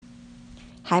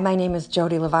Hi, my name is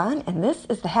Jody Levon, and this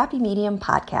is the Happy Medium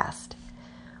Podcast.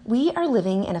 We are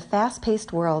living in a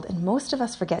fast-paced world, and most of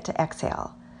us forget to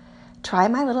exhale. Try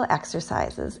my little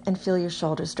exercises and feel your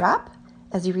shoulders drop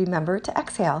as you remember to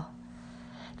exhale.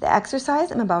 The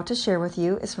exercise I'm about to share with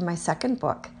you is from my second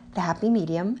book, The Happy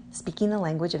Medium, Speaking the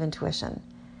Language of Intuition.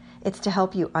 It's to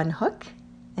help you unhook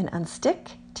and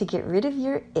unstick to get rid of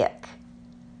your ick.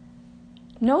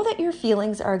 Know that your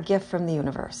feelings are a gift from the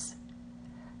universe,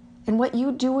 and what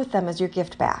you do with them is your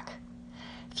gift back.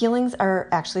 Feelings are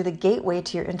actually the gateway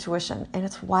to your intuition, and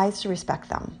it's wise to respect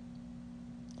them.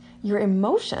 Your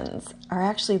emotions are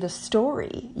actually the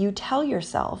story you tell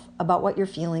yourself about what your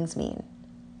feelings mean.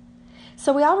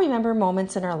 So we all remember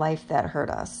moments in our life that hurt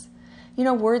us.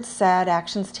 Words said,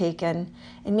 actions taken,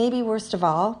 and maybe worst of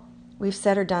all, we've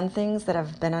said or done things that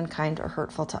have been unkind or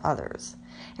hurtful to others.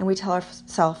 And we tell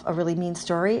ourselves a really mean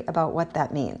story about what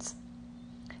that means.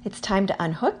 It's time to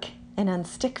unhook and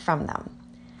unstick from them.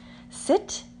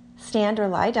 Sit, stand, or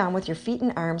lie down with your feet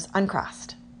and arms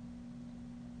uncrossed.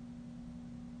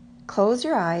 Close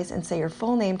your eyes and say your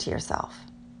full name to yourself.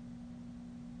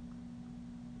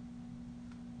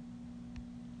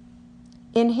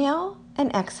 Inhale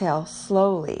and exhale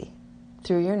slowly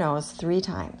through your nose 3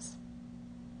 times.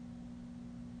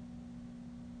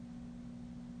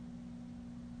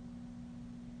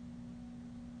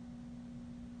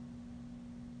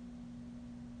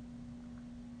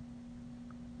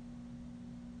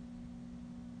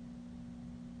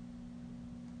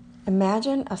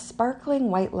 Imagine a sparkling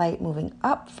white light moving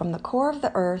up from the core of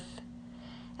the earth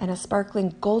and a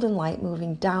sparkling golden light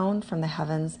moving down from the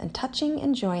heavens and touching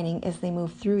and joining as they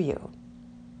move through you.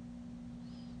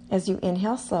 As you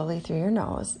inhale slowly through your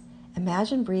nose,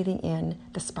 imagine breathing in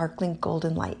the sparkling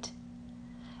golden light.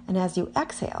 And as you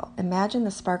exhale, imagine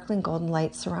the sparkling golden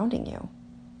light surrounding you.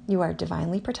 You are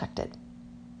divinely protected.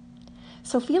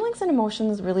 So feelings and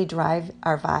emotions really drive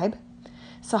our vibe.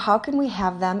 So how can we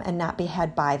have them and not be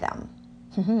had by them?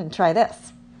 Try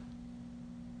this.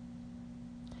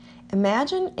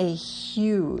 Imagine a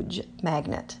huge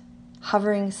magnet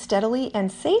hovering steadily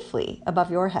and safely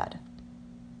above your head.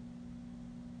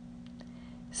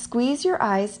 Squeeze your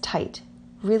eyes tight,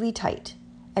 really tight,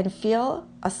 and feel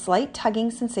a slight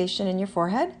tugging sensation in your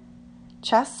forehead,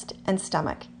 chest, and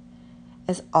stomach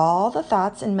as all the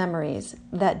thoughts and memories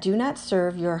that do not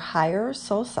serve your higher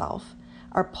soul self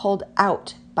are pulled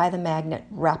out by the magnet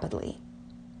rapidly,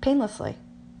 painlessly.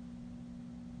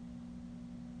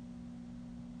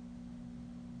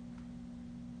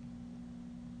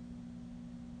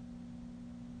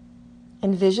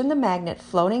 Envision the magnet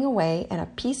floating away and a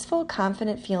peaceful,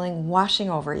 confident feeling washing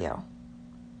over you.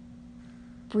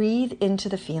 Breathe into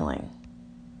the feeling.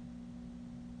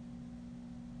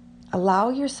 Allow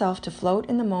yourself to float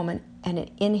in the moment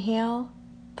and inhale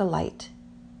the light.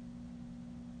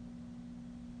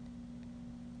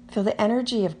 Feel the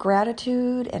energy of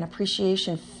gratitude and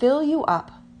appreciation fill you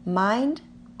up, mind,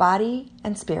 body,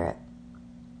 and spirit.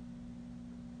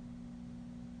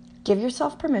 Give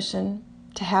yourself permission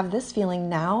to have this feeling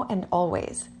now and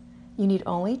always. You need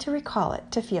only to recall it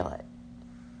to feel it.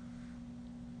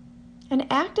 And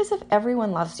act as if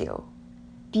everyone loves you.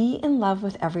 Be in love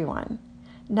with everyone.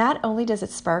 Not only does it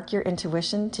spark your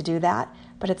intuition to do that,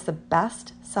 but it's the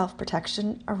best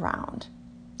self-protection around.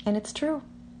 And it's true.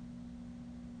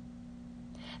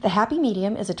 The Happy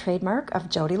Medium is a trademark of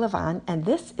Jody Levon, and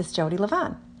this is Jody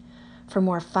Levon. For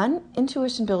more fun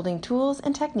intuition building tools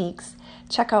and techniques,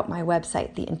 check out my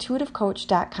website,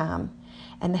 theintuitivecoach.com,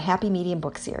 and the Happy Medium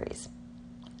book series.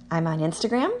 I'm on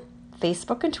Instagram,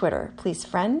 Facebook, and Twitter. Please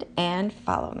friend and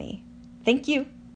follow me. Thank you.